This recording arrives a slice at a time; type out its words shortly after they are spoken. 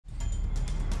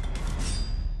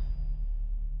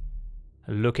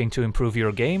Looking to improve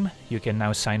your game? You can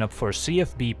now sign up for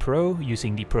CFB Pro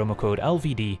using the promo code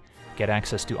LVD, get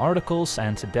access to articles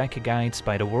and deck guides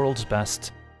by the world's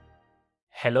best.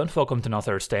 Hello and welcome to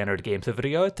another Standard Games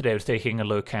video. Today we're taking a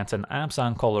look at an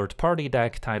Abzan colored party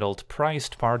deck titled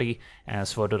Prized Party,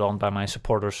 as voted on by my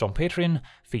supporters on Patreon,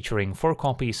 featuring 4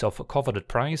 copies of Coveted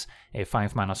Prize, a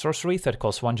 5-mana sorcery that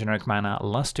costs 1 generic mana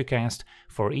less to cast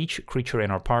for each creature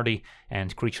in our party,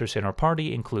 and creatures in our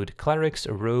party include clerics,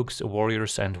 rogues,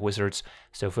 warriors, and wizards.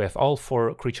 So if we have all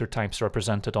 4 creature types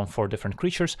represented on 4 different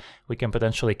creatures, we can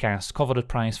potentially cast Coveted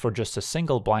Prize for just a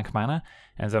single black mana,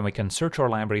 and then we can search our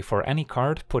library for any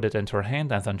card, put it into our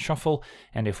hand, and then shuffle,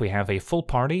 and if we have a full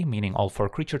party, meaning all 4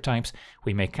 creature types,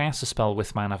 we may cast a spell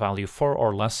with mana value 4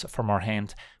 or less from our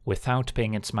hand without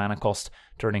paying its mana cost,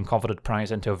 turning Coveted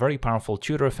Prize into a very powerful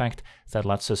tutor effect that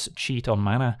lets us cheat on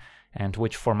mana. And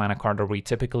which 4-mana card are we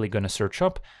typically going to search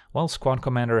up? Well, Squad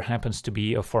Commander happens to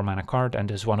be a 4-mana card and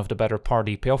is one of the better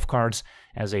party payoff cards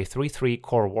as a 3/3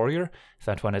 core warrior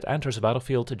that when it enters the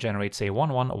battlefield generates a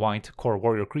 1/1 white core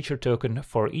warrior creature token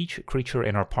for each creature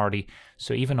in our party.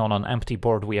 So even on an empty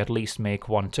board we at least make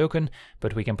 1 token,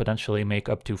 but we can potentially make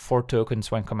up to 4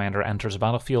 tokens when Commander enters the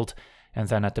battlefield. And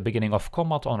then at the beginning of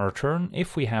combat on our turn,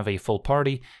 if we have a full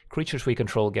party, creatures we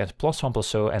control get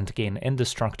 +1/+0 and gain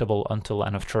indestructible until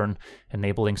end of turn,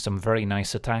 enabling some very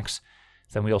nice attacks.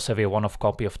 Then we also have a 1-off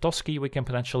copy of Toski we can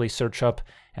potentially search up,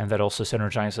 and that also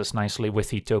synergizes nicely with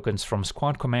the tokens from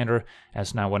Squad Commander,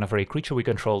 as now whenever a creature we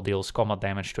control deals combat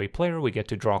damage to a player, we get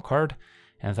to draw a card.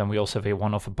 And then we also have a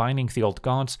 1-off Binding the Old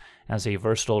Gods as a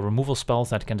versatile removal spell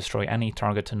that can destroy any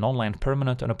target non-land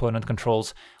permanent an opponent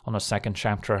controls. On the second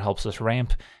chapter helps us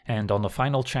ramp, and on the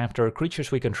final chapter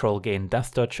creatures we control gain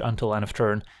Death Touch until end of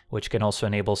turn, which can also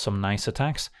enable some nice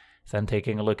attacks. Then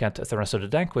taking a look at the rest of the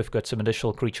deck, we've got some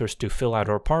additional creatures to fill out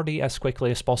our party as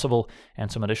quickly as possible,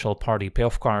 and some additional party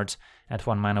payoff cards. At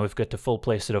 1 mana we've got the full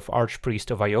playset of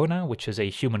Archpriest of Iona, which is a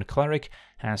human cleric,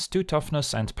 has 2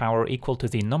 toughness and power equal to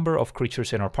the number of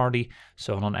creatures in our party,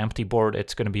 so on an empty board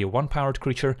it's going to be a 1-powered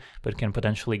creature, but can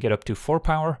potentially get up to 4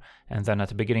 power, and then at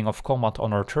the beginning of combat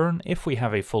on our turn, if we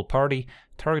have a full party,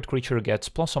 target creature gets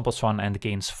 +1/+1 and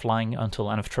gains flying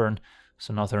until end of turn,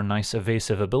 so another nice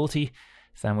evasive ability.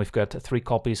 Then we've got 3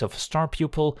 copies of Star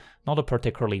Pupil, not a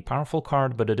particularly powerful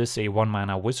card, but it is a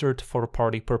 1-mana wizard for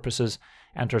party purposes,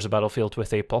 enters the battlefield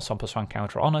with a +1/+1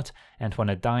 counter on it, and when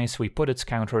it dies we put its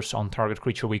counters on target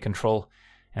creature we control.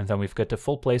 And then we've got the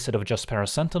full playset of Jaspera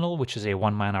Sentinel, which is a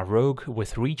 1-mana rogue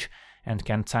with reach, and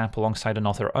can tap alongside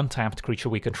another untapped creature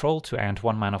we control to add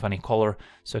 1 mana of any color,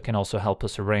 so it can also help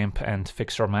us ramp and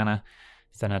fix our mana.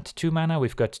 Then at 2 mana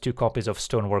we've got 2 copies of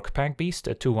Stonework Packbeast,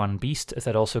 a 2/1 beast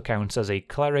that also counts as a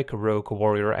cleric, rogue,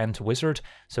 warrior, and wizard,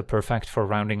 so perfect for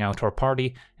rounding out our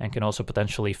party, and can also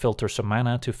potentially filter some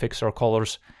mana to fix our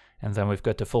colors. And then we've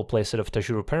got the full playset of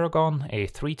Tajuru Paragon, a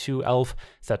 3/2 elf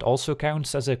that also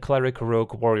counts as a cleric,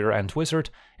 rogue, warrior, and wizard,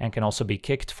 and can also be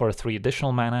kicked for 3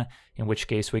 additional mana, in which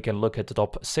case we can look at the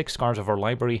top 6 cards of our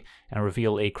library and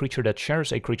reveal a creature that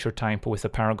shares a creature type with a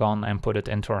Paragon and put it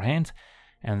into our hand.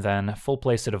 And then full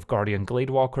playset of Guardian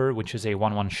Gladewalker, which is a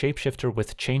 1/1 shapeshifter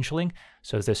with Changeling,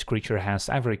 so this creature has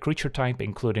every creature type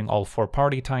including all 4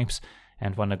 party types,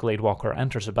 and when the Gladewalker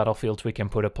enters the battlefield we can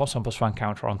put a +1/+1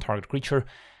 counter on target creature,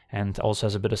 and also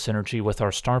has a bit of synergy with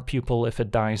our Star Pupil if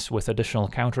it dies with additional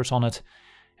counters on it.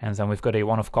 And then we've got a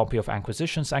 1-off copy of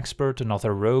Acquisitions Expert,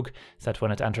 another rogue, that when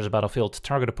it enters the battlefield,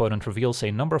 target opponent reveals a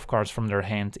number of cards from their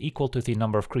hand equal to the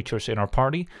number of creatures in our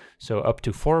party, so up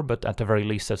to 4, but at the very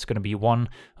least that's going to be 1,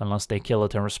 unless they kill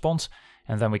it in response.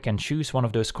 And then we can choose one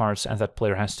of those cards, and that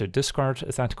player has to discard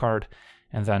that card.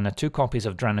 And then 2 copies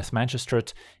of Drannith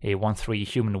Magistrate, a 1/3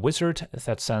 human wizard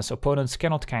that says opponents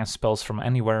cannot cast spells from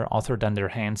anywhere other than their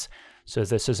hands. So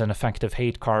this is an effective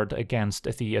hate card against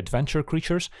the adventure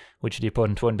creatures, which the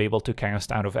opponent won't be able to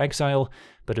cast out of exile,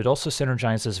 but it also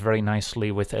synergizes very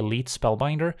nicely with Elite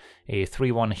Spellbinder, a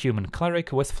 3/1 human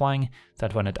cleric with flying,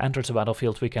 that when it enters the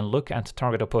battlefield we can look at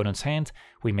target opponent's hand,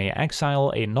 we may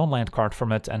exile a non-land card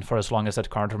from it, and for as long as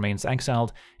that card remains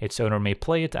exiled, its owner may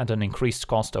play it at an increased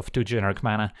cost of 2 generic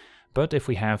mana. But if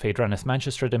we have a Drannith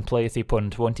Magistrate in play, the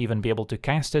opponent won't even be able to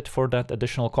cast it for that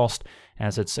additional cost,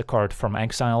 as it's a card from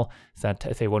exile that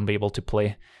they won't be able to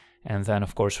play. And then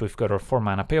of course we've got our 4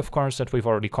 mana payoff cards that we've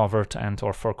already covered, and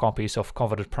our 4 copies of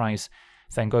Coveted Prize.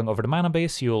 Then going over the mana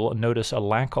base, you'll notice a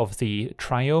lack of the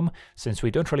Triome, since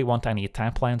we don't really want any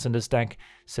tap lands in this deck,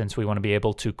 since we want to be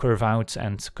able to curve out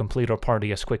and complete our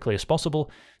party as quickly as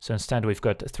possible. So instead we've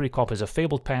got 3 copies of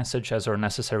Fabled Passage as our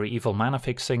necessary evil mana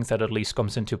fixing that at least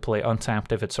comes into play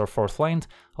untapped if it's our 4th land,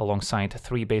 alongside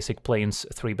 3 basic plains,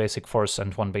 3 basic forests,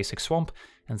 and 1 basic swamp,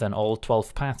 and then all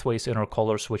 12 pathways in our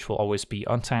colors, which will always be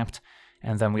untapped.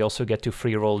 And then we also get to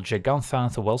free roll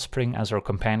Jegantha, the Wellspring, as our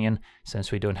companion,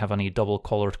 since we don't have any double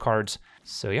colored cards.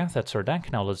 So yeah, that's our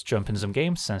deck. Now let's jump in some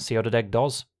games and see how the deck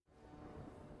does.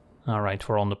 Alright,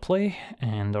 we're on the play,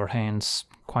 and our hand's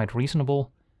quite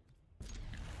reasonable.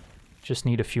 Just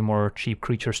need a few more cheap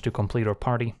creatures to complete our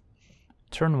party.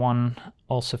 Turn 1,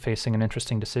 also facing an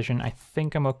interesting decision. I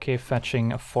think I'm okay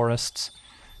fetching forests,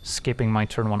 skipping my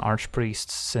turn 1 Archpriest,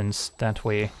 since that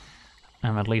way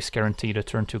I'm at least guaranteed a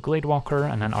turn 2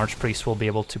 Gladewalker, and then Archpriest will be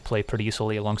able to play pretty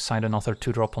easily alongside another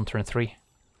 2-drop on turn 3.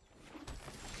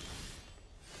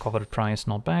 Coveted Prize,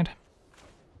 not bad.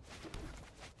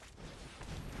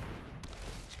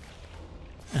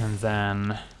 And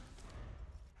then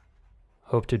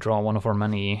hope to draw one of our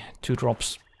many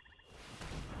 2-drops.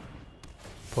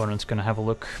 Opponent's gonna have a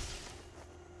look.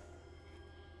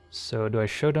 So do I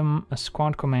show them a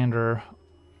Squad Commander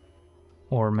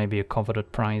or maybe a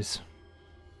Coveted Prize?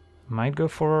 Might go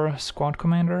for a Squad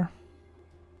Commander.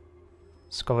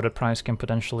 This Coveted Prize can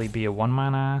potentially be a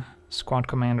 1-mana Squad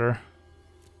Commander.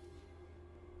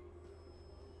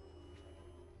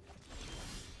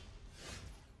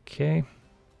 Okay.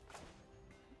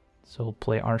 So we'll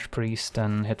play Archpriest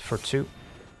and hit for 2.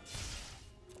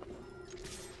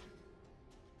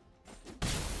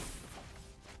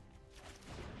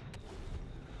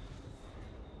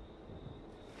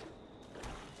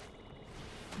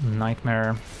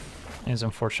 Nightmare is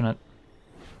unfortunate.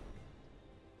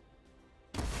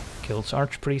 Kills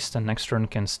Archpriest, and next turn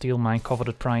can steal my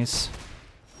Coveted Prize.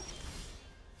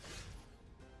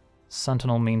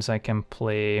 Sentinel means I can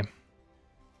play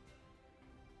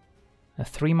a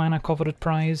 3-mana Coveted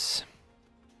Prize.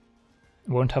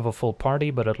 Won't have a full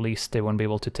party, but at least they won't be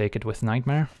able to take it with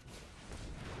Nightmare.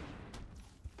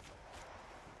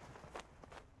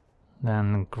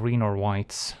 Then green or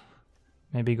white.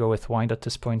 Maybe go with white at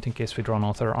this point in case we draw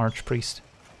another Archpriest.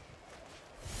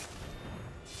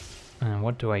 And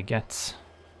what do I get?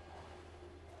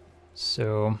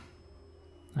 So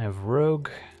I have Rogue.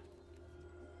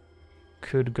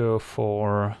 Could go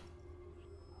for,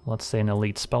 let's say, an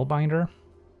Elite Spellbinder,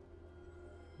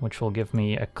 which will give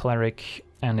me a Cleric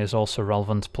and is also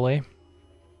relevant play.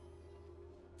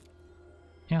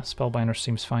 Yeah, Spellbinder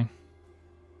seems fine.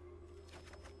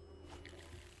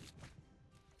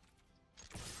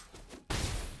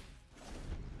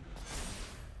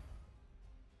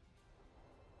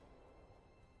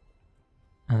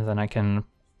 And then I can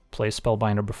play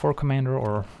Spellbinder before Commander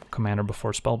or Commander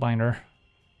before Spellbinder.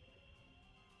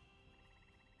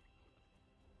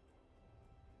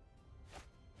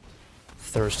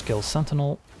 Thirst kills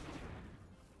Sentinel.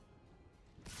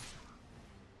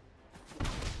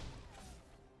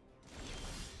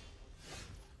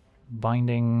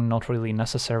 Binding, not really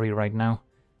necessary right now.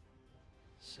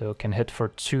 So can hit for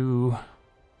 2.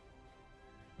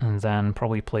 And then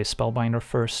probably play Spellbinder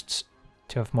first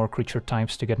to have more creature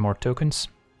types to get more tokens.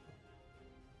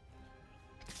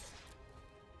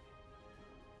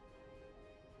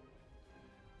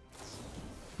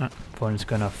 Opponent's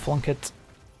gonna flunk it.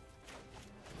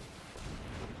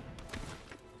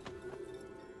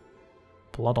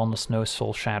 Blood on the Snow,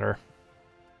 Soul Shatter.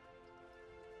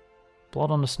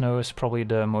 Blood on the Snow is probably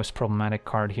the most problematic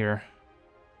card here.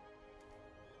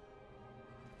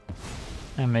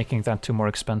 And making that 2 more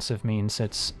expensive means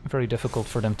it's very difficult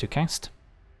for them to cast.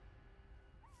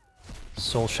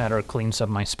 Soul Shatter cleans up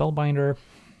my Spellbinder.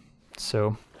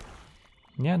 So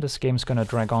yeah, this game's gonna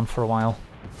drag on for a while.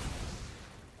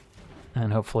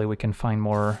 And hopefully we can find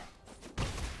more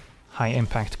high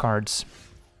impact cards.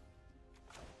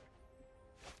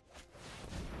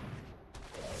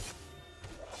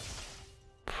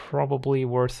 Probably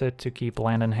worth it to keep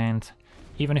land in hand.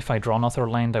 Even if I draw another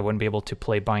land, I wouldn't be able to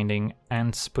play Binding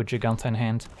and put Jegantha in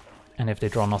hand. And if they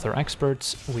draw another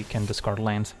Expert, we can discard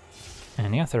land.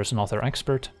 And yeah, there's another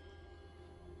Expert.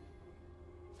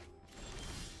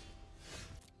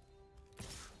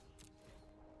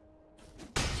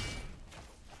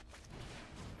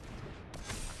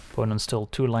 Opponent's still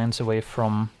 2 lands away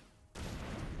from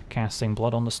casting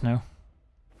Blood on the Snow.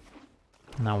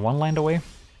 Now 1 land away.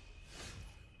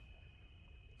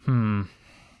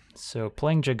 So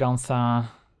playing Jegantha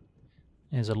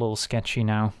is a little sketchy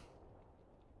now.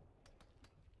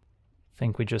 I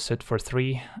think we just hit for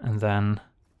 3 and then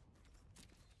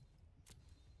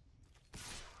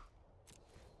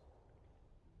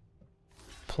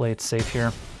play it safe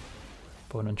here.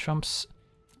 Opponent jumps.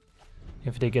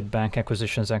 If they get back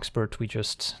Acquisitions Expert, we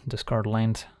just discard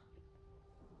land.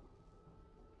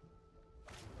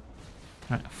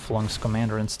 Alright, flunks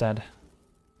Commander instead.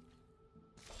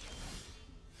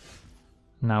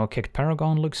 Now kicked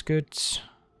Paragon looks good.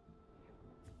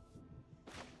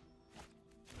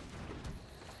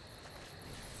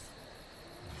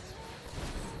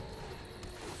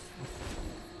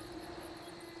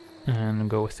 And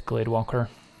go with Gladewalker.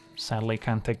 Sadly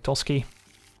can't take Toski.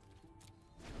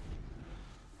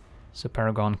 So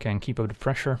Paragon can keep up the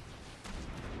pressure.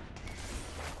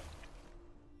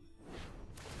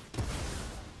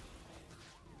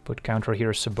 Put counter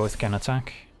here so both can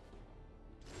attack.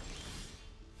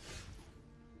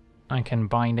 I can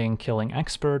Binding killing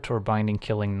Expert or Binding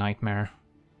killing Nightmare.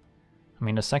 I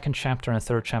mean, the second chapter and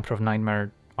third chapter of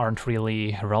Nightmare aren't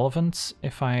really relevant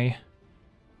if I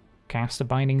cast a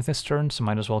Binding this turn, so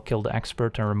might as well kill the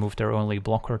Expert and remove their only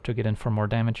blocker to get in for more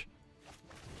damage.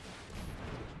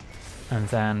 And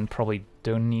then probably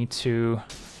don't need to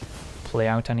play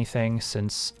out anything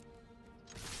since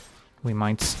we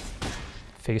might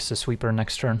face a sweeper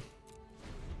next turn.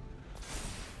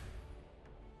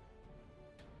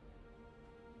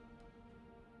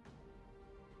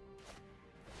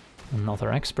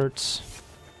 Another Expert.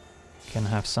 Can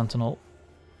have Sentinel.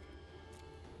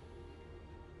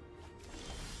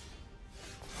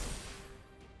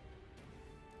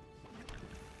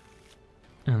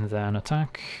 And then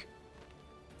attack.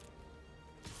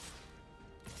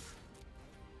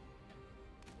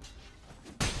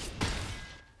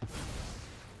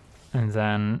 And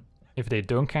then, if they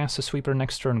don't cast a sweeper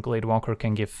next turn, Gladewalker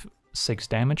can give 6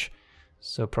 damage.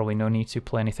 So probably no need to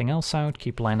play anything else out.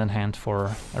 Keep land in hand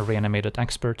for a reanimated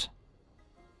Expert.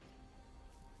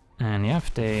 And yeah,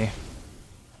 if they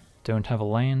don't have a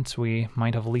land, we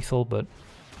might have lethal, but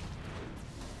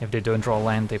if they don't draw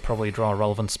land, they probably draw a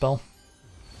relevant spell.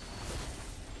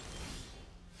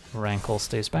 Rankle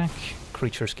stays back.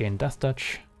 Creatures gain Death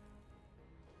Touch.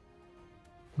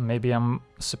 Maybe I'm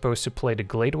supposed to play the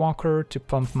Gladewalker to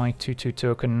pump my 2/2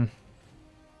 token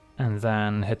and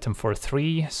then hit them for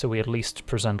 3, so we at least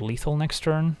present lethal next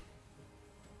turn.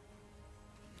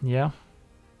 Yeah.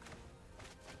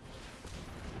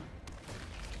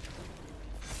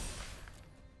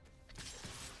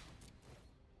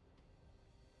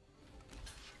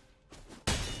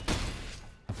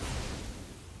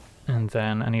 And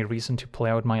then any reason to play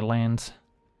out my land?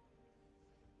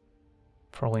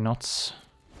 Probably not.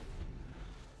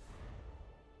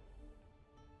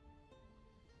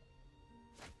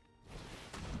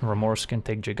 Remorse can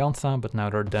take Gigantha, but now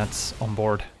they're dead on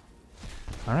board.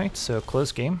 Alright, so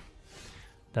close game.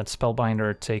 That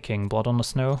Spellbinder taking Blood on the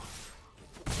Snow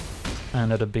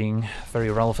ended up being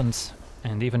very relevant,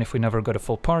 and even if we never got a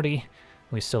full party,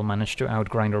 we still managed to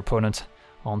outgrind our opponent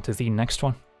onto the next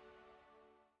one.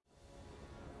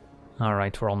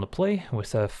 Alright, we're on the play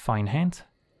with a fine hand.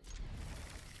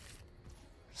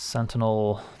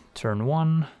 Sentinel turn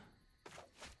 1.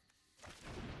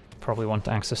 Probably want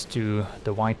access to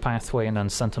the white pathway, and then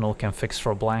Sentinel can fix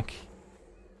for black.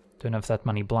 Don't have that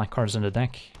many black cards in the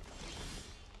deck.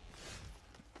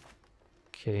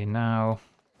 Okay, now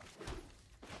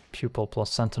Pupil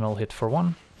plus Sentinel hit for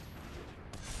 1.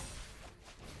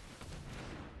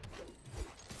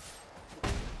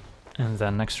 And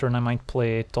then next turn I might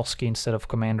play Toski instead of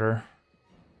Commander.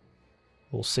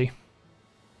 We'll see.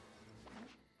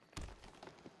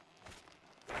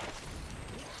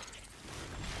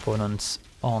 Opponents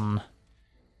on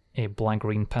a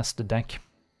black-green pest deck.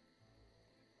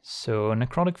 So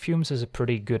Necrotic Fumes is a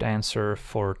pretty good answer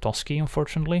for Toski,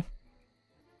 unfortunately.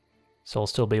 So I'll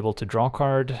still be able to draw a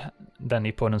card, then the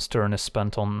opponent's turn is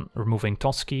spent on removing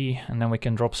Toski, and then we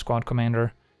can drop Squad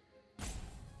Commander.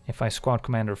 If I Squad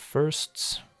Commander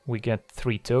first, we get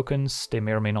 3 tokens. They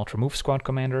may or may not remove Squad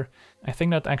Commander. I think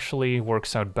that actually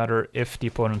works out better if the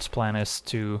opponent's plan is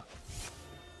to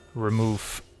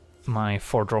remove my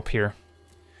 4-drop here,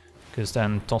 because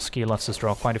then Toski lets us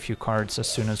draw quite a few cards as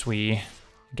soon as we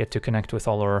get to connect with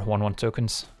all our 1/1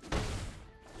 tokens.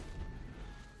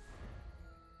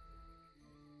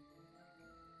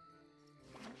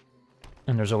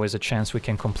 And there's always a chance we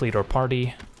can complete our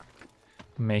party,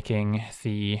 making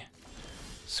the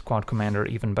Squad Commander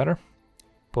even better.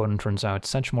 Opponent turns out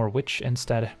Sedgemoor Witch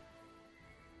instead.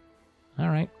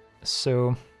 Alright,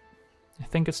 so I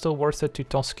think it's still worth it to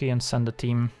Toski and send the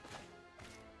team.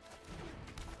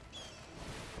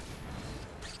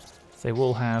 They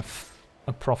will have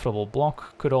a profitable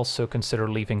block. Could also consider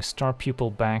leaving Star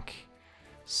Pupil back,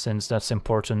 since that's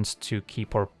important to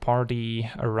keep our party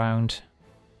around.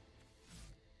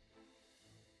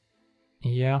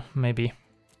 Yeah, maybe.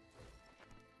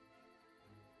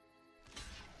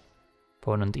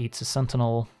 Opponent eats a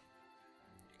Sentinel.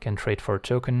 Can trade for a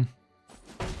token.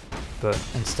 But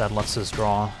instead lets us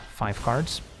draw 5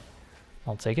 cards.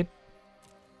 I'll take it.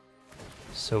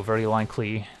 So very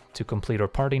likely to complete our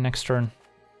party next turn.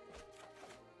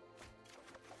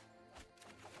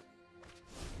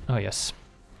 Oh yes.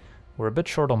 We're a bit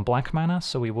short on black mana,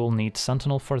 so we will need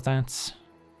Sentinel for that.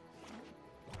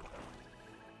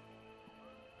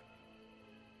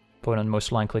 Opponent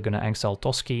most likely gonna exile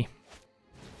Toski.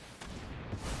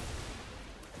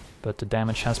 But the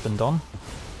damage has been done.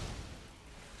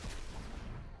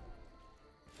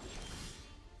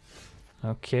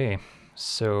 Okay,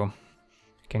 so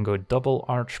we can go double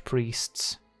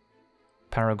Archpriests,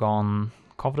 Paragon,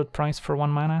 Coveted price for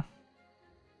 1 mana.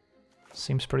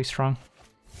 Seems pretty strong.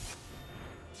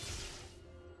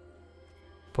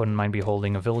 Opponent might be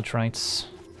holding a Village Rites.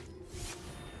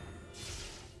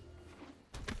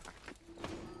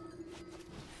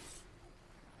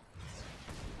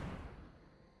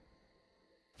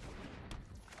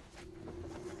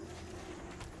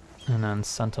 And then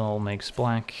Sentinel makes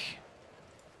black.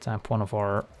 Tap one of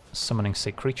our Summoning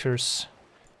Sick creatures.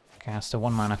 Cast a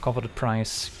 1 mana Coveted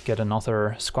price. Get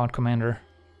another Squad Commander.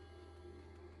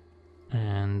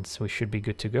 And we should be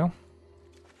good to go.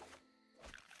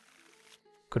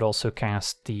 Could also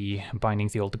cast the Binding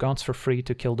the Old Gods for free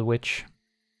to kill the Witch.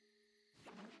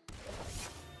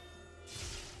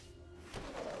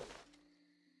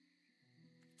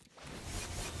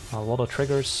 A lot of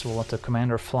triggers. We'll let the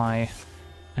Commander fly,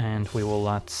 and we will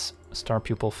let Star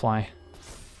Pupil fly.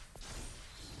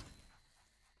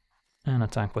 And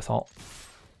attack with all.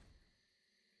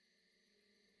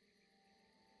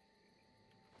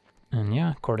 And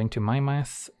yeah, according to my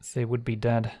math, they would be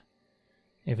dead.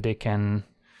 If they can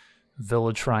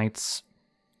Village Rites,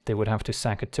 they would have to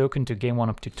sack a token to gain 1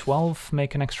 up to 12,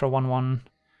 make an extra 1/1,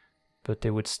 but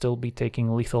they would still be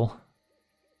taking lethal.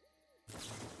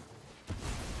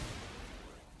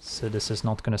 So this is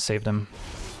not gonna save them.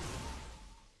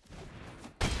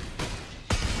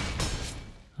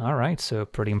 Alright, so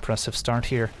pretty impressive start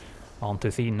here. On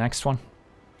to the next one.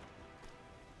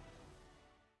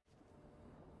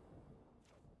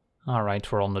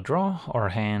 Alright, we're on the draw. Our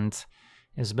hand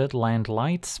is a bit land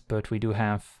light, but we do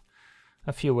have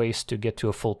a few ways to get to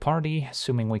a full party,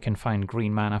 assuming we can find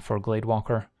green mana for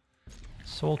Gladewalker.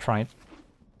 So we'll try it.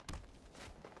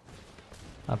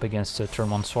 Up against a turn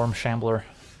 1 Swarm Shambler,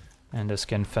 and this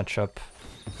can fetch up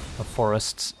a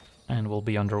forest, and we'll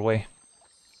be underway.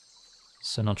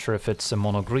 So not sure if it's a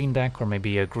mono green deck or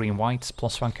maybe a green white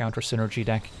 +1 counter synergy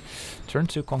deck. Turn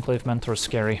 2 Conclave Mentor is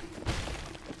scary.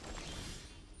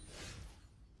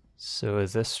 So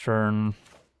this turn,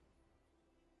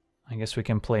 I guess we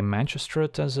can play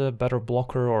Magistrate as a better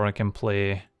blocker, or I can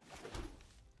play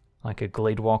like a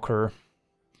Gladewalker.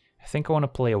 I think I want to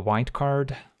play a white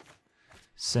card,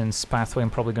 since Pathway I'm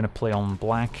probably going to play on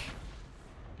black,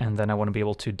 and then I want to be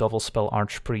able to double spell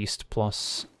Archpriest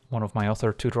plus one of my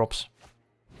other 2-drops.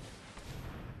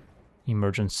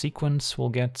 Emergent Sequence will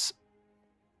get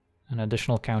an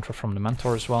additional counter from the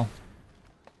Mentor as well.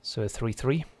 So a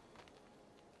 3/3.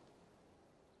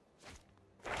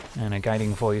 And a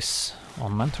Guiding Voice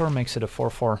on Mentor makes it a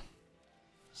 4/4.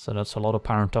 So that's a lot of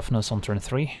power and toughness on turn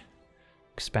 3.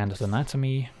 Expanded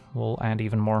Anatomy will add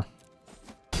even more.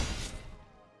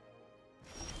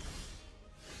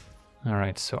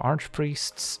 Alright, so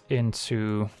Archpriests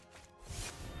into...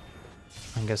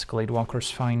 I guess Gladewalker's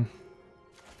fine.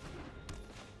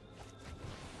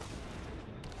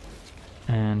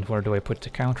 And where do I put the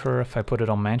counter? If I put it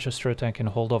on Magistrate, I can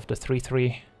hold off the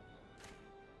 3/3.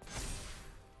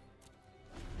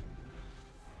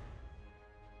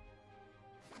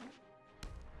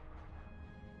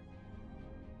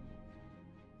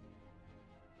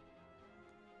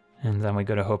 And then we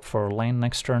gotta hope for a land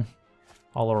next turn.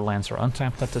 All our lands are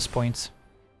untapped at this point.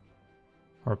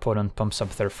 Our opponent pumps up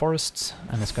their forests,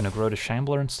 and is gonna grow the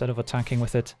Shambler instead of attacking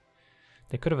with it.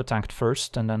 They could have attacked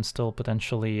first, and then still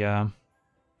potentially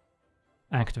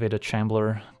activated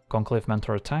Shambler Conclave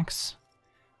Mentor attacks.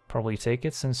 Probably take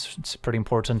it, since it's pretty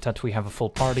important that we have a full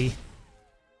party.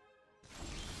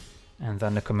 And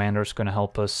then the Commander's gonna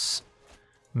help us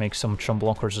make some chum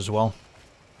blockers as well.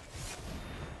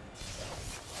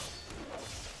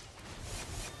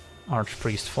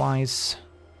 Archpriest flies.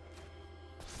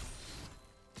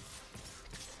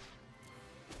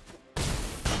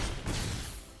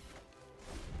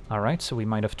 Alright, so we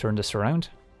might have turned this around.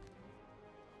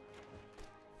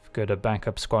 We've got a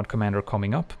backup Squad Commander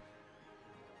coming up.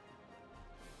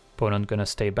 Opponent gonna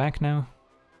stay back now.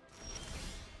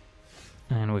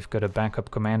 And we've got a backup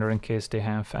commander in case they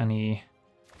have any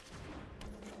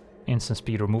instant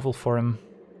speed removal for him.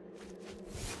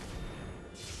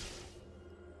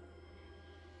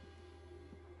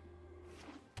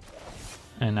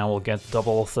 And now we'll get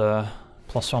double the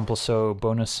 +1/+0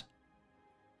 bonus.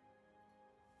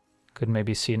 Could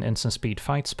maybe see an instant speed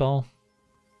fight spell.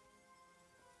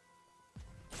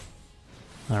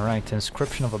 Alright,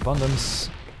 Inscription of Abundance,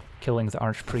 killing the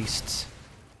Archpriest.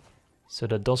 So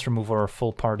that does remove our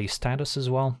full party status as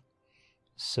well.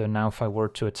 So now if I were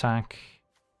to attack,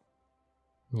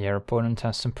 yeah, our opponent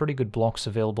has some pretty good blocks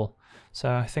available.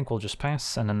 So I think we'll just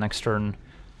pass, and then next turn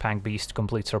Pack Beast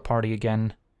completes our party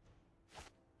again.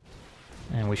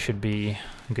 And we should be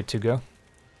good to go.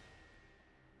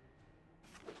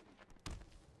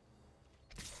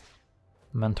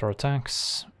 Mentor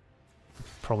attacks.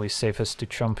 Probably safest to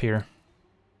chump here.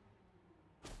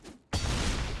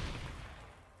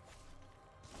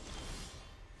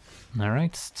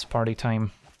 Alright, it's party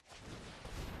time.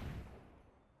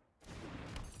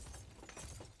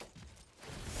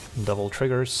 Double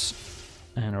triggers,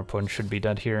 and our opponent should be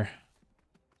dead here.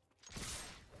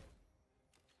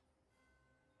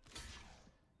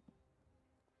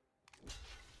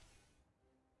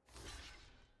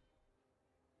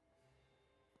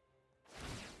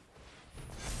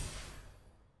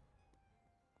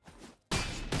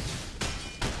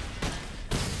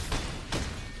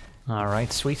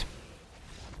 Alright, sweet.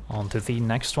 On to the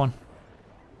next one.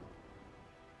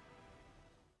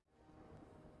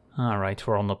 Alright,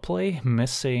 we're on the play,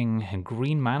 missing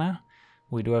green mana.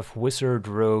 We do have Wizard,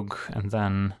 Rogue, and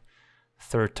then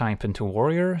third type into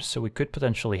Warrior, so we could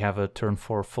potentially have a turn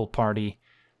 4 full party,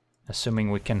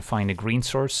 assuming we can find a green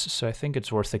source, so I think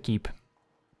it's worth a keep.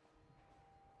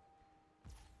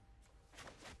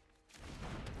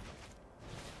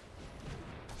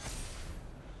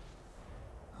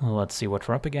 Let's see what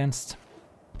we're up against.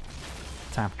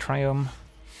 Tap Triome.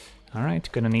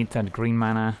 Alright, gonna need that green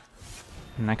mana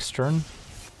next turn.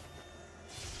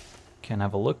 Can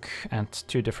have a look at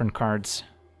 2 different cards.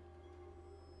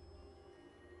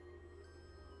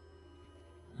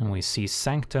 And we see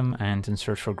Sanctum and In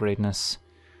Search for Greatness.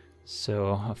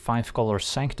 So a 5-color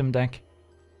Sanctum deck.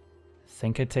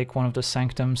 Think I take one of the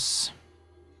Sanctums.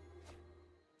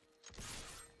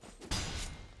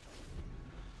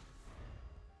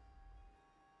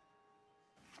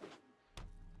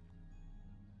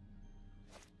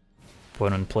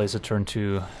 Opponent plays a turn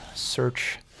to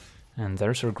search, and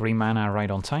there's our green mana right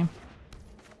on time.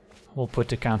 We'll put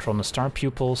the counter on the Star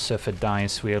Pupil, so if it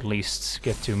dies we at least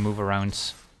get to move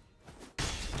around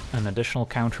an additional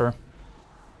counter.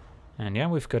 And yeah,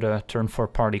 we've got a turn 4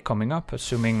 party coming up,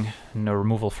 assuming no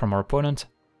removal from our opponent.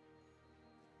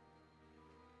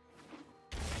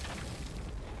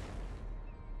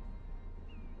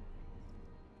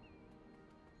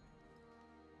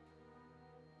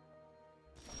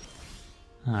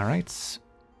 Alright,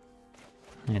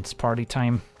 it's party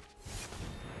time.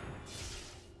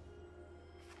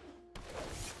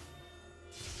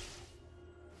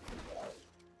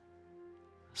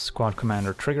 Squad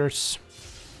Commander triggers.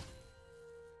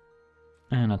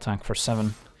 And attack for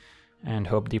 7. And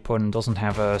hope the opponent doesn't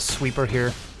have a sweeper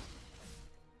here.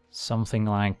 Something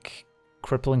like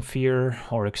Crippling Fear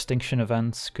or Extinction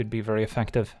Events could be very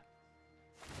effective.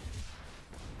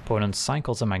 Opponent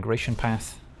cycles a Migration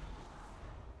Path.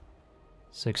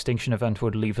 So Extinction Event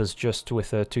would leave us just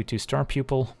with a 2/2 Star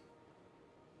Pupil.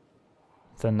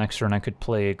 Then next turn I could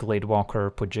play Glade Walker,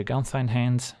 put Jegantha in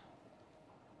hand.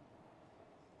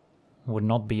 Would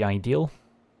not be ideal.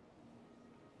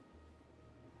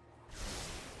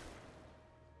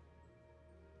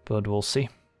 But we'll see.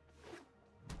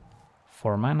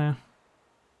 4 mana.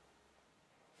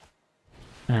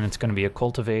 And it's gonna be a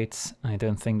Cultivate. I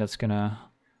don't think that's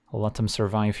gonna let them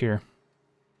survive here.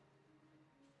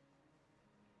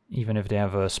 Even if they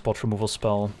have a spot removal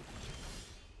spell.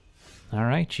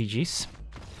 Alright, GG's.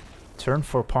 Turn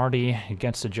 4 party,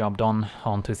 gets the job done.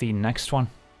 On to the next one.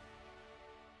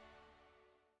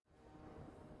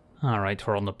 Alright,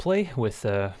 we're on the play with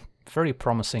a very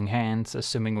promising hand,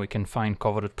 assuming we can find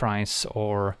Coveted Prize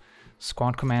or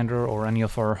Squad Commander or any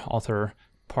of our other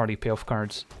party payoff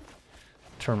cards.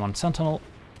 Turn 1 Sentinel.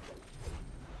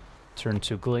 Turn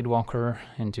 2 Glade Walker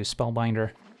into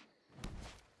Spellbinder.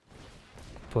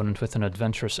 Opponent with an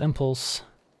Adventurous Impulse.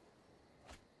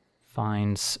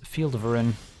 Finds Field of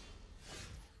Ruin.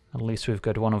 At least we've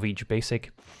got one of each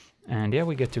basic. And yeah,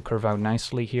 we get to curve out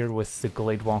nicely here with the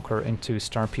Glade Walker into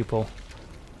Star Pupil.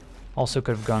 Also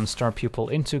could have gone Star Pupil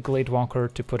into Glade Walker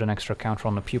to put an extra counter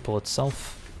on the Pupil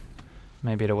itself.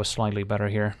 Maybe that was slightly better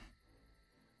here.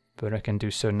 but I can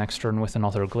do so next turn with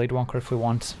another Gladewalker if we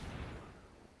want.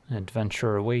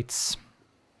 Adventure awaits.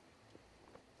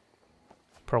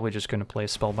 Probably just gonna play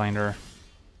Spellbinder.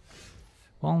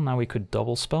 Well, now we could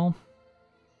double spell.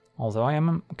 Although I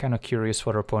am kind of curious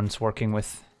what our opponent's working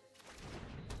with.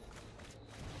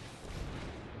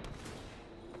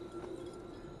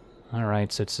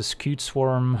 Alright, so it's a Skewed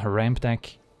Swarm, a ramp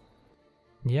deck.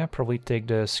 Yeah, probably take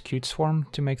the Skewed Swarm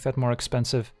to make that more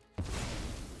expensive,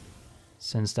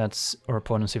 since that's our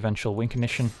opponent's eventual win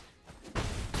condition.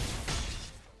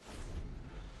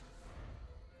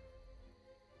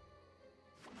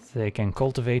 They can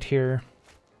cultivate here.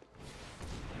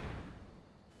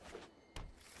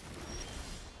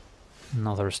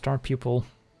 Another Star Pupil.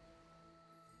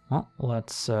 Well,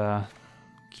 let's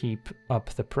keep up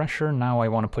the pressure. Now I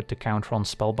want to put the counter on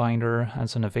Spellbinder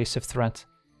as an evasive threat.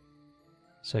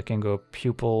 So I can go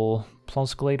Pupil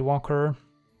plus Gladewalker.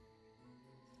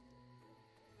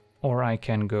 Or I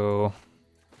can go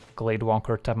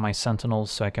Gladewalker, tap my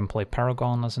Sentinels so I can play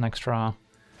Paragon as an extra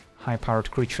high-powered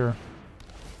creature.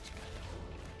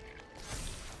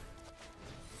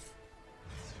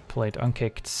 Played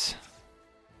Unkicked.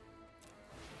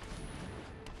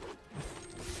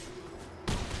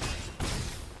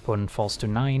 Opponent falls to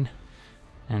 9.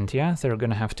 And yeah, they're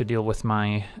gonna have to deal with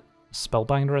my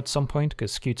Spellbinder at some point,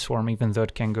 because Skewed Swarm, even though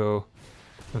it can go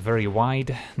very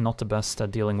wide, not the best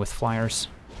at dealing with flyers.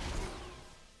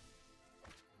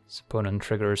 This opponent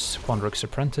triggers Quandrix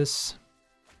Apprentice.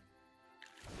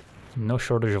 No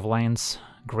shortage of lands.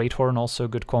 Great Horn also a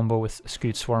good combo with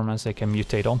Skewed Swarm, as they can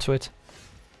mutate onto it.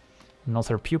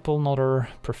 Another Pupil, another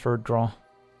preferred draw.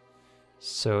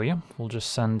 So yeah, we'll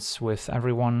just send with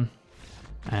everyone.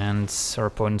 And our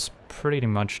opponent's pretty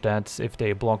much dead. If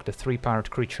they block the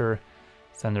 3-powered creature,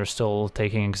 then they're still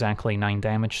taking exactly 9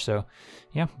 damage. So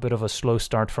yeah, bit of a slow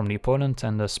start from the opponent,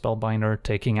 and the Spellbinder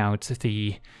taking out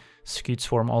the Skewed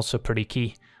Swarm also pretty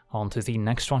key. On to the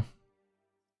next one.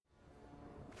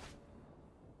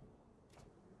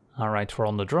 Alright, we're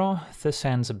on the draw. This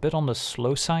hand's a bit on the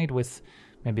slow side with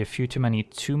maybe a few too many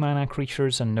 2-mana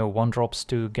creatures and no 1-drops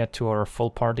to get to our full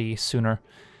party sooner.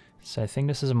 So I think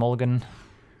this is a mulligan,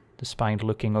 despite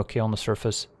looking okay on the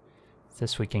surface.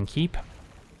 This we can keep.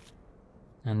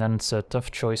 And then it's a tough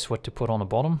choice what to put on the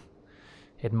bottom.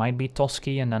 It might be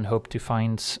Toski and then hope to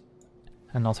find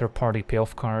another party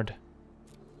payoff card.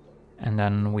 And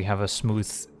then we have a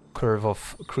smooth curve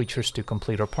of creatures to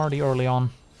complete our party early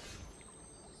on.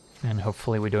 And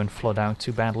hopefully we don't flood out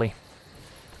too badly.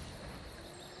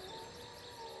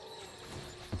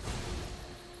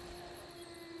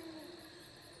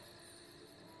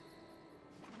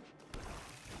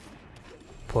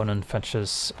 Opponent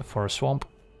fetches for a swamp.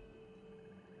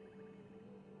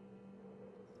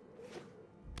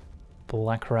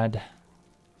 Black-red.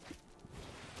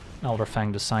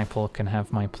 Elderfang Disciple can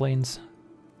have my plains.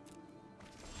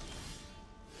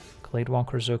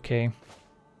 Gladewalker's okay.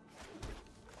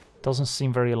 Doesn't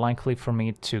seem very likely for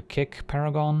me to kick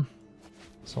Paragon,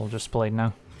 so I'll just play it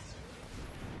now.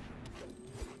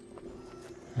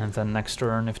 And then next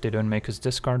turn, if they don't make us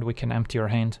discard, we can empty our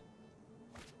hand.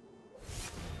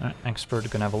 Expert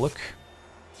gonna have a look.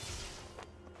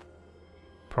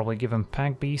 Probably give him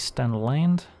Pack Beast and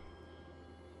land.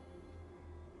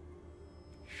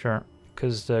 Sure,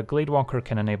 because the Gladewalker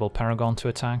can enable Paragon to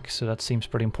attack, so that seems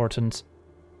pretty important.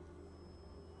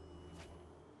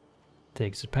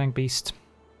 Takes the Pack Beast.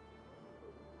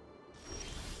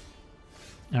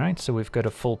 Alright, so we've got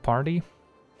a full party.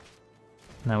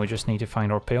 Now we just need to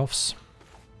find our payoffs.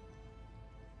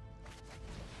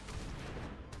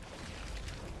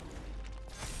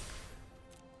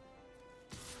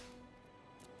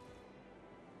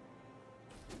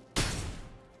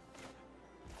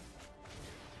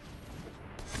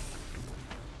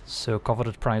 So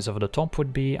Coveted Prize over the top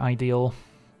would be ideal,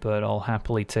 but I'll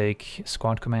happily take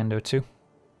Squad Commando too.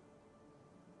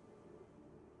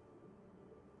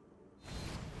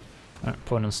 Our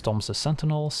opponent stomps a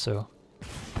Sentinel, so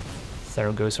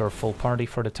there goes our full party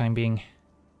for the time being.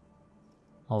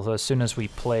 Although as soon as we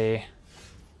play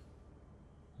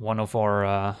one of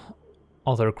our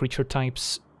other creature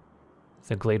types,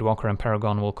 the Gladewalker and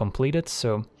Paragon will complete it,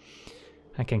 so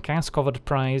I can cast Coveted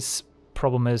Prize.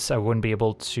 Problem is I wouldn't be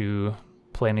able to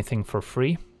play anything for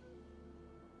free.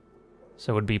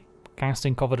 So it would be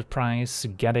casting Coveted Prize,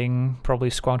 getting probably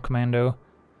Squad Commando,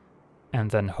 and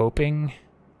then hoping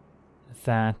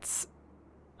that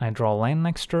I draw land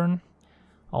next turn.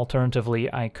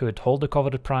 Alternatively, I could hold the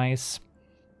Coveted Prize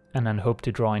and then hope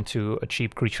to draw into a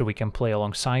cheap creature we can play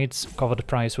alongside Coveted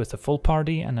Prize with the full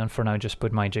party, and then for now just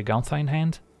put my Gigantha in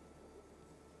hand.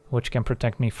 which can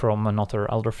protect me from another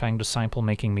Elderfang Disciple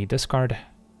making me discard.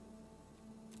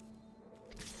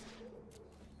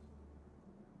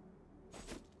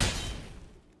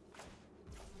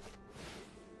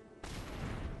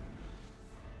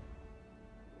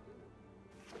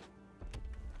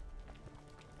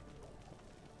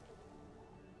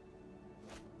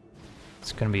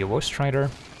 It's gonna be a Woe Strider.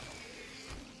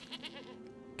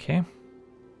 Okay.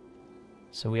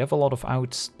 So we have a lot of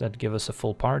outs that give us a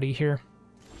full party here.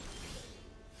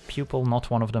 Pupil, not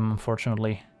one of them,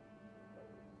 unfortunately.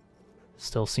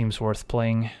 Still seems worth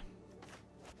playing.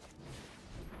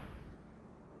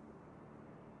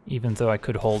 Even though I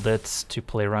could hold it to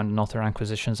play around another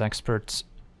Acquisitions Expert,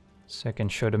 so I can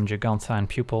show them Gigantha and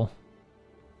Pupil.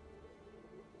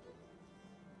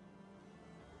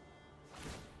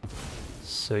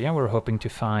 So yeah, we're hoping to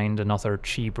find another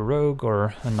cheap rogue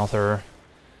or another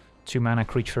 2-mana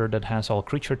creature that has all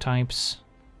creature types.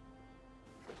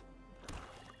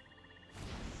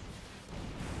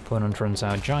 Opponent runs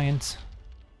out Giant.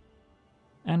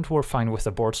 And we're fine with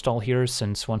the board stall here,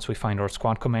 since once we find our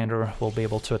squad commander, we'll be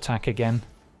able to attack again.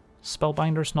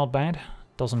 Spellbinder's not bad.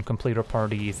 Doesn't complete our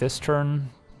party this turn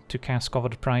to cast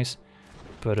Coveted Prize,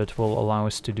 but it will allow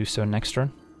us to do so next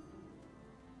turn.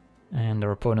 And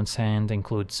our opponent's hand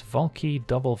includes Valky,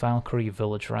 Double Valkyrie,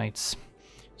 Village Rites.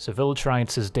 So Village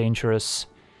Rites is dangerous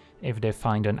if they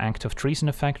find an act of treason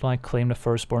effect, like claim the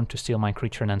firstborn to steal my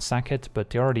creature and then sack it, but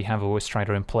they already have a Woe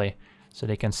Strider in play, so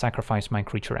they can sacrifice my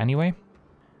creature anyway.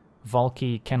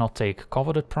 Valky cannot take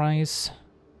Coveted Prize,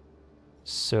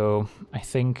 so I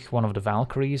think one of the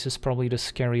Valkyries is probably the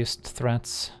scariest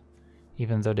threat,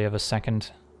 even though they have a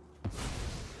second.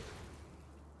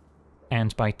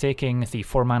 And by taking the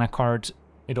 4-mana card,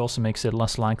 it also makes it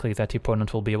less likely that the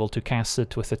opponent will be able to cast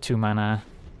it with a 2-mana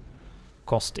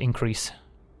cost increase.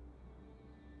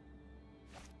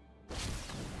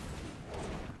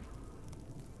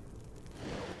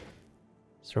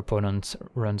 So opponent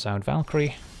runs out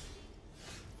Valkyrie.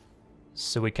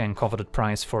 So we can Coveted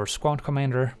Prize for Squad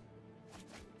Commander.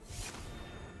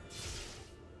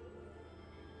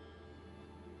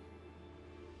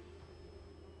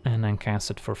 And then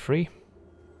cast it for free.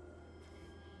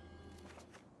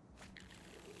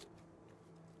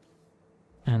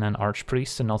 And then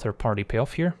Archpriest, another party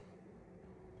payoff here.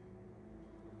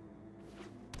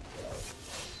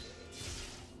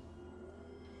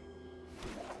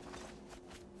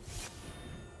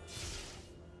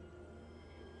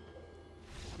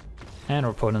 And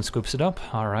our opponent scoops it up.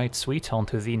 Alright, sweet, on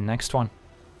to the next one.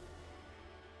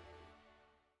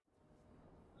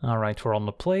 Alright, we're on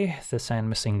the play. This hand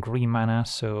missing green mana,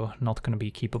 so not going to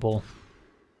be keepable.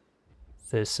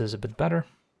 This is a bit better.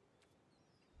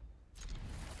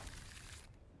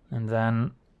 And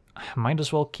then I might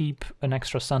as well keep an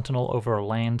extra Sentinel over a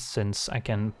land, since I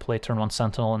can play turn 1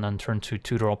 Sentinel and then turn 2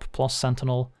 2-drop plus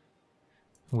Sentinel,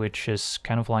 which is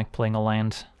kind of like playing a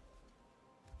land.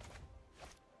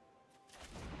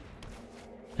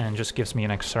 And just gives me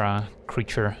an extra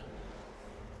creature.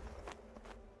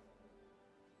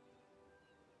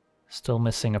 Still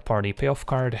missing a party payoff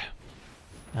card,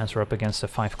 as we're up against a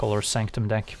 5-color Sanctum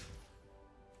deck.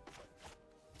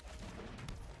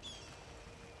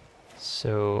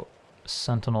 So,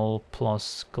 Sentinel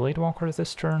plus Gladewalker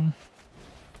this turn.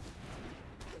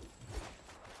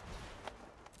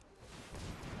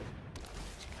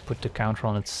 Put the counter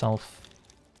on itself.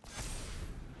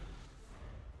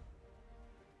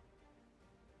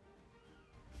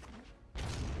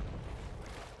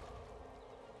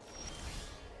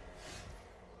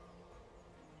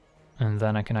 And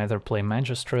then I can either play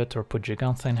Magistrate or put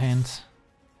Gigantha in hand.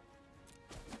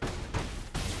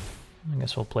 I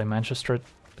guess we'll play Magistrate.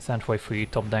 That way if we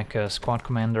top deck a Squad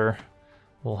Commander,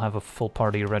 we'll have a full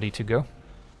party ready to go.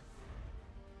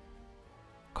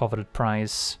 Coveted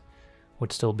Prize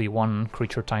would still be 1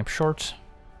 creature type short.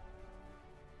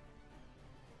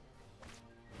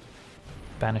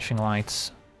 Banishing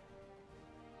Lights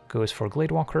goes for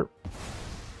Gladewalker.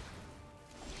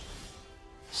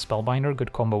 Spellbinder,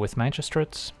 good combo with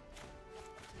Magistrates.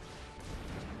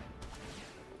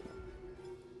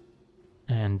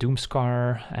 And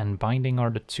Doomscar and Binding are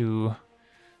the 2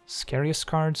 scariest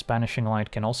cards. Banishing Light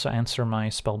can also answer my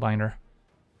Spellbinder.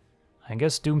 I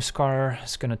guess Doomscar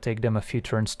is gonna take them a few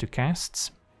turns to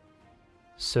cast.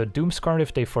 So Doomscar,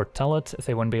 if they foretell it,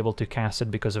 they won't be able to cast it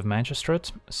because of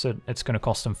Magistrate, so it's gonna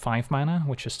cost them 5 mana,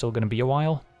 which is still gonna be a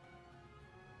while.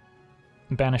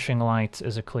 Banishing Light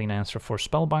is a clean answer for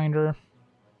Spellbinder,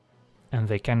 and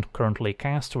they can currently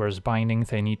cast, whereas Binding,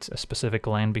 they need a specific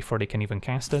land before they can even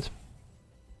cast it.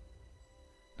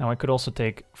 Now I could also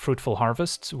take Fruitful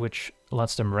Harvest, which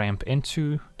lets them ramp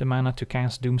into the mana to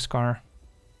cast Doomscar.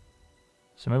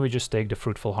 So maybe just take the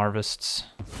Fruitful Harvests,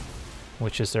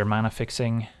 which is their mana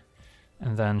fixing,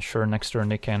 and then sure, next turn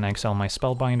they can exile my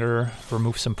Spellbinder,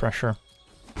 remove some pressure.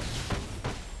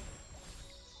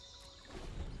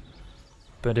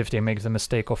 But if they make the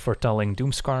mistake of foretelling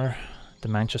Doomscar, the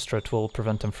Magistrate will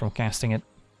prevent them from casting it.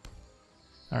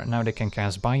 Alright, now they can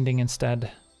cast Binding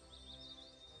instead,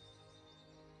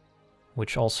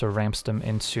 which also ramps them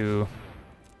into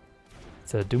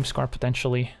the Doomscar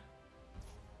potentially.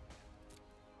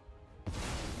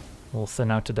 We'll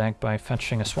thin out the deck by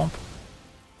fetching a Swamp.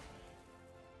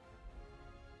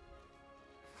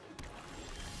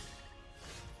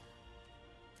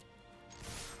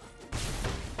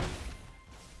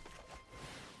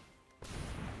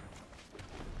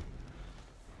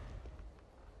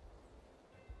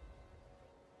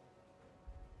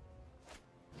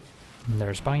 And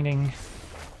there's Binding.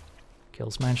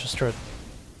 Kills Magistrate.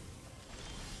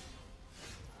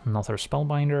 Another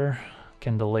Spellbinder.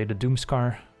 Can delay the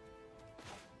Doomscar.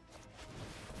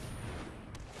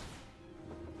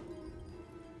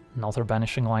 Another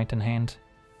Banishing Light in hand.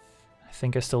 I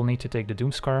think I still need to take the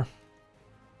Doomscar.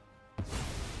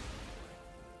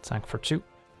 Attack for 2.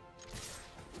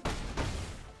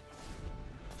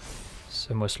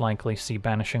 So most likely see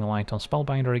Banishing Light on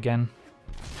Spellbinder again.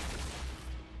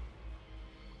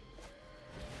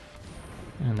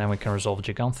 And then we can resolve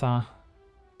Gigantha.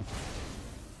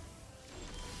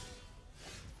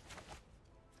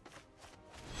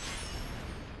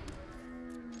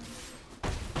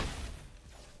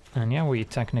 And yeah, we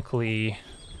technically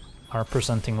are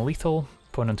presenting lethal.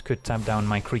 Opponent could tap down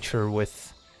my creature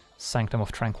with Sanctum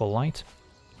of Tranquil Light.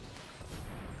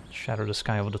 Shatter the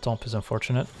Sky over the top is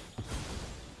unfortunate.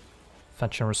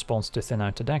 Fetch in response to thin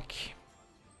out the deck.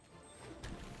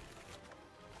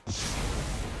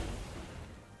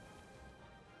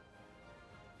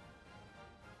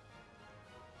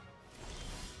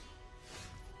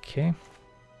 Okay.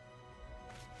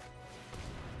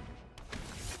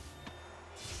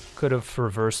 Could have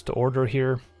reversed the order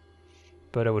here,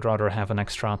 but I would rather have an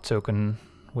extra token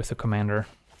with the commander.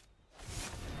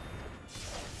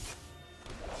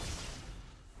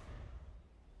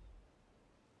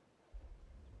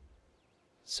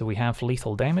 So we have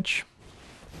lethal damage.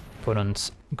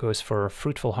 Opponent goes for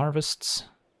Fruitful Harvests.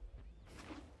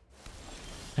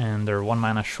 And they're 1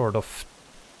 mana short of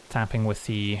tapping with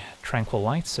the Tranquil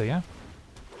Light, so yeah.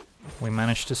 We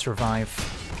managed to survive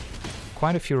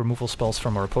quite a few removal spells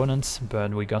from our opponents,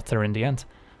 but we got there in the end.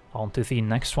 On to the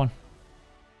next one.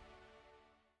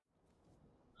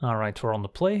 Alright, we're on the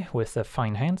play with a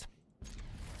fine hand.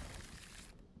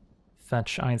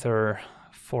 Fetch either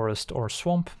Forest or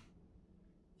Swamp.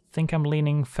 Think I'm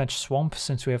leaning fetch Swamp,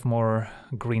 since we have more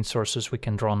green sources we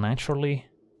can draw naturally.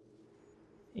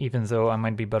 Even though I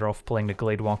might be better off playing the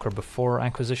Gladewalker before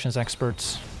Acquisitions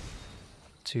Experts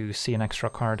to see an extra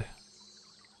card.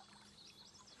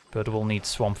 But we'll need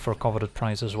Swamp for Coveted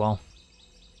prize as well.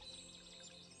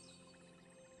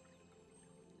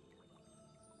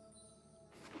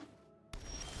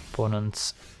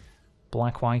 Opponent's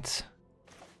black-white.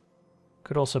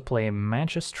 Could also play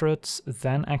Magistrate,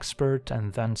 then Expert,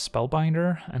 and then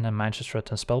Spellbinder, and then Magistrate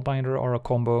and Spellbinder are a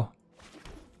combo.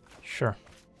 Sure.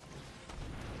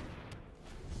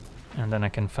 And then I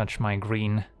can fetch my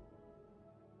green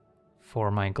for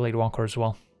my Gladewalker as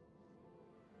well.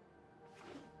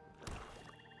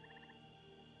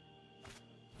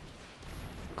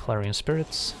 Clarion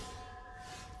Spirits.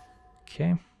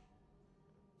 Okay.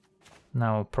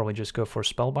 Now I'll probably just go for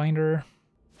Spellbinder.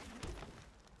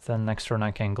 Then next turn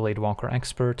I can Gladewalker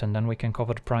Expert, and then we can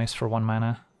cover the price for 1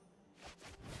 mana.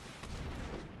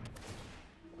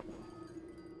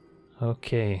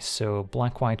 Okay, so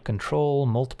black-white control,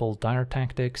 multiple dire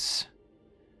tactics.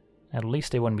 At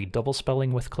least they won't be double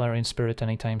spelling with Clarion Spirit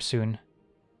anytime soon.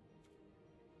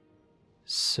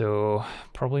 So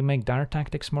probably make dire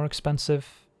tactics more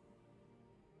expensive.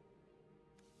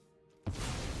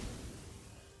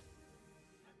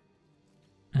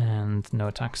 And no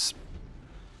attacks.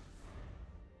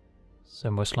 So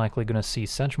most likely gonna see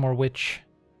Sedgemoor Witch.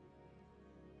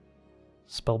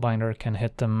 Spellbinder can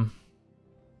hit them.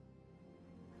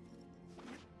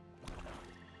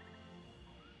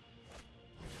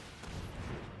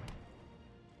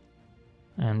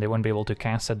 And they won't be able to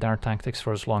cast at Dire Tactics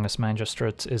for as long as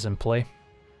Magistrate is in play.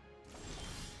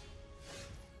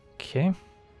 Okay.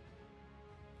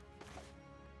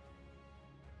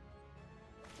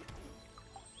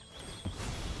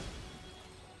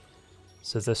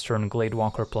 So this turn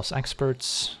Gladewalker plus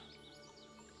Experts.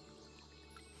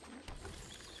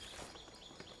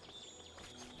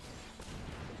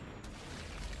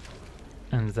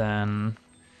 And then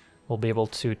we'll be able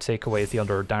to take away the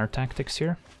other dire tactics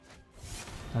here,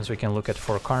 as we can look at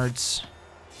 4 cards.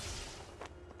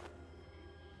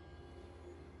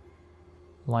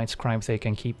 Light Scribe they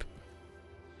can keep.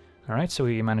 Alright, so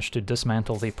we managed to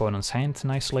dismantle the opponent's hand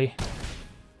nicely.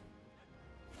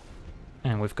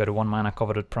 And we've got a 1 mana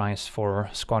Coveted prize for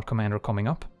Squad Commander coming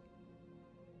up.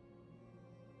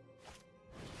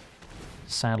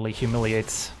 Sadly,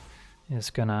 Humiliate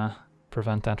is gonna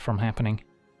prevent that from happening.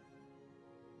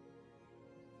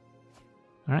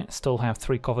 Alright, still have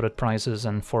 3 Coveted prizes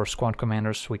and 4 Squad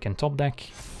Commanders we can top deck.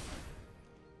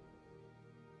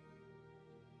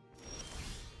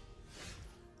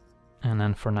 And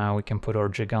then for now we can put our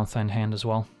Jegantha in hand as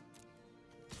well.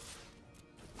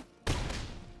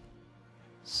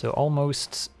 So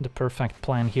almost the perfect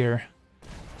plan here,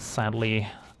 sadly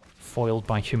foiled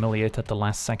by Humiliate at the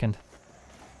last second.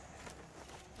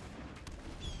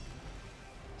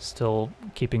 Still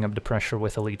keeping up the pressure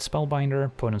with Elite Spellbinder,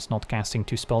 opponent's not casting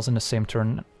 2 spells in the same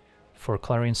turn for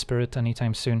Clarion Spirit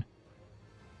anytime soon.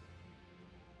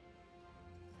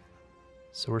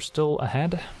 So we're still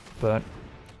ahead, but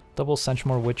double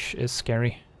Sedgemoor Witch is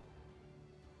scary.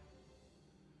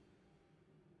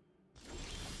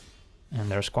 And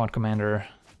their Squad Commander,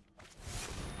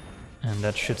 and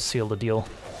that should seal the deal.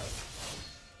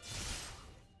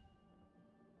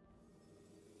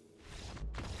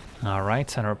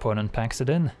 Alright, and our opponent packs it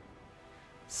in.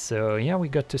 So yeah, we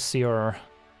got to see our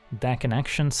deck in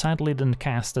action. Sadly didn't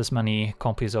cast as many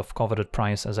copies of Coveted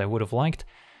Prize as I would have liked,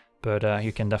 but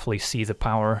you can definitely see the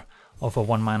power of a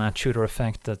 1 mana tutor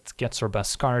effect that gets our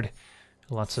best card.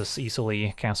 Lets us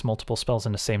easily cast multiple spells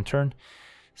in the same turn.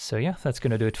 So yeah, that's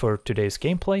gonna do it for today's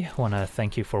gameplay. Wanna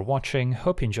thank you for watching,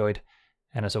 hope you enjoyed,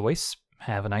 and as always,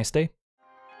 have a nice day.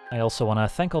 I also want to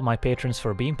thank all my patrons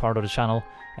for being part of the channel,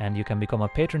 and you can become a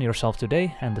patron yourself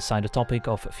today and decide the topic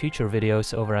of future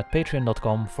videos over at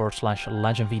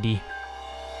patreon.com/LegenVD.